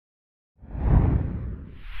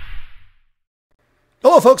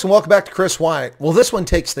Hello folks and welcome back to Chris Wyatt. Well, this one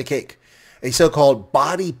takes the cake. A so-called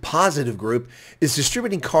body positive group is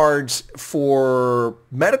distributing cards for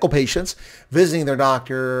medical patients visiting their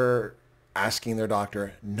doctor, asking their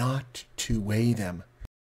doctor not to weigh them.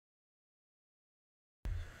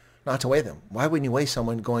 Not to weigh them. Why wouldn't you weigh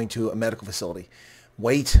someone going to a medical facility?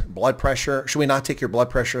 Weight, blood pressure. Should we not take your blood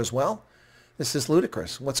pressure as well? This is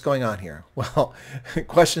ludicrous. What's going on here? Well,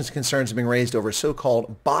 questions and concerns have been raised over a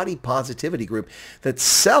so-called body positivity group that's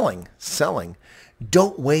selling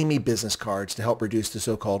don't weigh me business cards to help reduce the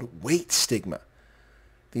so-called weight stigma.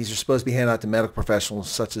 These are supposed to be handed out to medical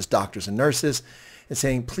professionals such as doctors and nurses and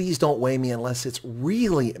saying, please don't weigh me unless it's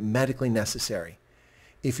really medically necessary.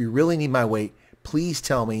 If you really need my weight, please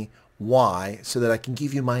tell me why so that I can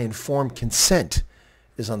give you my informed consent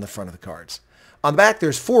is on the front of the cards. On the back,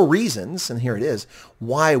 there's 4 reasons, and here it is,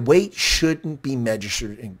 why weight shouldn't be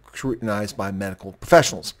measured and scrutinized by medical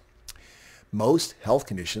professionals. Most health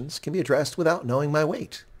conditions can be addressed without knowing my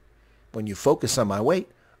weight. When you focus on my weight,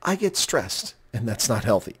 I get stressed, and that's not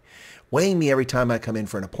healthy. Weighing me every time I come in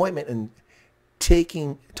for an appointment and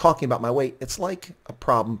talking about my weight, it's like a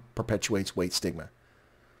problem perpetuates weight stigma.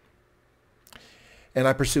 And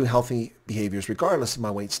I pursue healthy behaviors regardless of my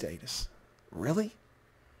weight status. Really?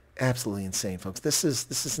 Absolutely insane, folks. This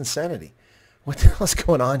is insanity. What the hell is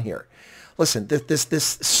going on here? Listen,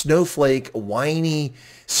 this snowflake, whiny,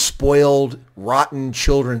 spoiled, rotten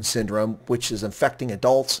children syndrome, which is affecting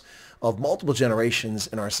adults of multiple generations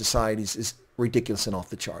in our societies, is ridiculous and off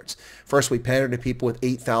the charts. First, we pander to people with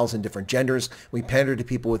 8,000 different genders. We pander to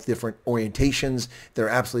people with different orientations. They're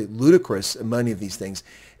absolutely ludicrous, many of these things.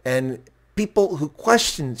 And people who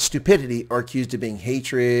question stupidity are accused of being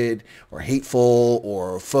hatred or hateful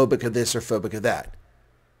or phobic of this or phobic of that.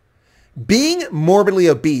 Being morbidly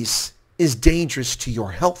obese is dangerous to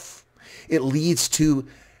your health. It leads to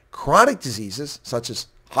chronic diseases such as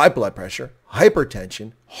high blood pressure,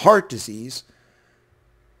 hypertension, heart disease,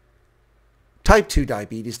 type 2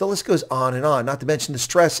 diabetes. The list goes on and on, not to mention the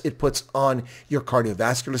stress it puts on your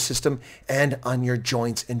cardiovascular system and on your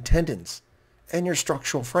joints and tendons and your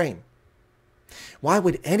structural frame. Why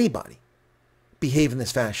would anybody behave in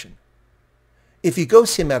this fashion? If you go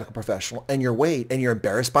see a medical professional and you're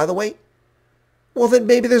embarrassed by the weight, well, then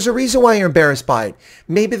maybe there's a reason why you're embarrassed by it.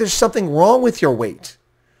 Maybe there's something wrong with your weight.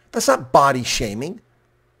 That's not body shaming.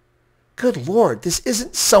 Good Lord, this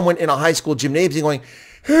isn't someone in a high school gymnasium going,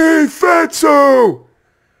 hey, fatso!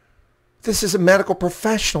 This is a medical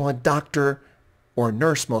professional, a doctor or a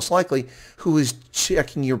nurse most likely, who is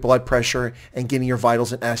checking your blood pressure and getting your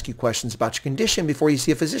vitals and ask you questions about your condition before you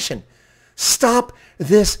see a physician. Stop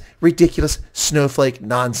this ridiculous snowflake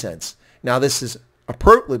nonsense. Now, this has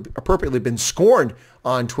appropriately been scorned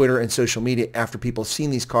on Twitter and social media after people have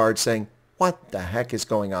seen these cards saying, what the heck is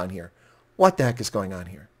going on here? What the heck is going on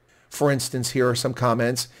here? For instance, here are some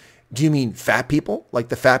comments. Do you mean fat people? Like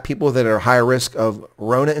the fat people that are higher risk of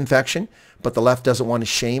Rona infection, but the left doesn't want to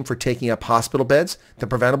shame for taking up hospital beds, the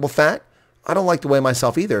preventable fat? I don't like to weigh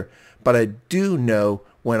myself either, but I do know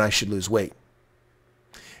when I should lose weight.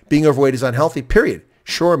 Being overweight is unhealthy, period.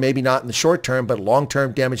 Sure, maybe not in the short term, but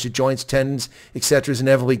long-term damage to joints, tendons, etc. is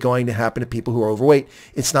inevitably going to happen to people who are overweight.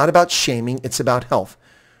 It's not about shaming, it's about health.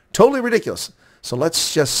 Totally ridiculous. So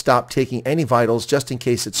let's just stop taking any vitals just in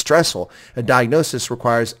case it's stressful. A diagnosis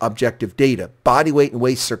requires objective data. Body weight and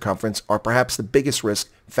waist circumference are perhaps the biggest risk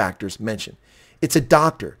factors mentioned. It's a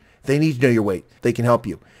doctor. They need to know your weight. They can help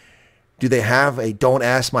you. Do they have a don't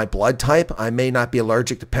ask my blood type? I may not be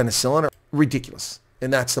allergic to penicillin. Ridiculous.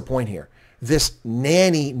 And that's the point here. This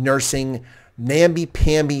nanny nursing,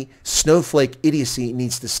 namby-pamby, snowflake idiocy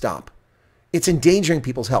needs to stop. It's endangering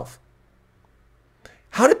people's health.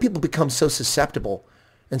 How did people become so susceptible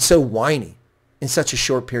and so whiny in such a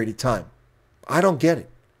short period of time? I don't get it.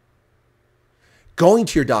 Going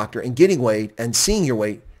to your doctor and getting weighed and seeing your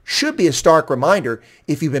weight should be a stark reminder,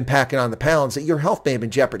 if you've been packing on the pounds, that your health may have been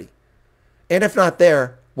in jeopardy. And if not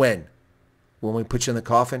there, when? When we put you in the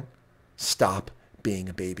coffin? Stop being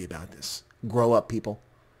a baby about this. Grow up, people.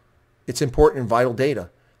 It's important and vital data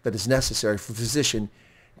that is necessary for a physician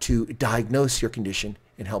to diagnose your condition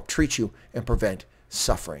and help treat you and prevent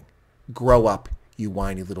suffering. Grow up, you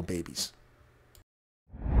whiny little babies.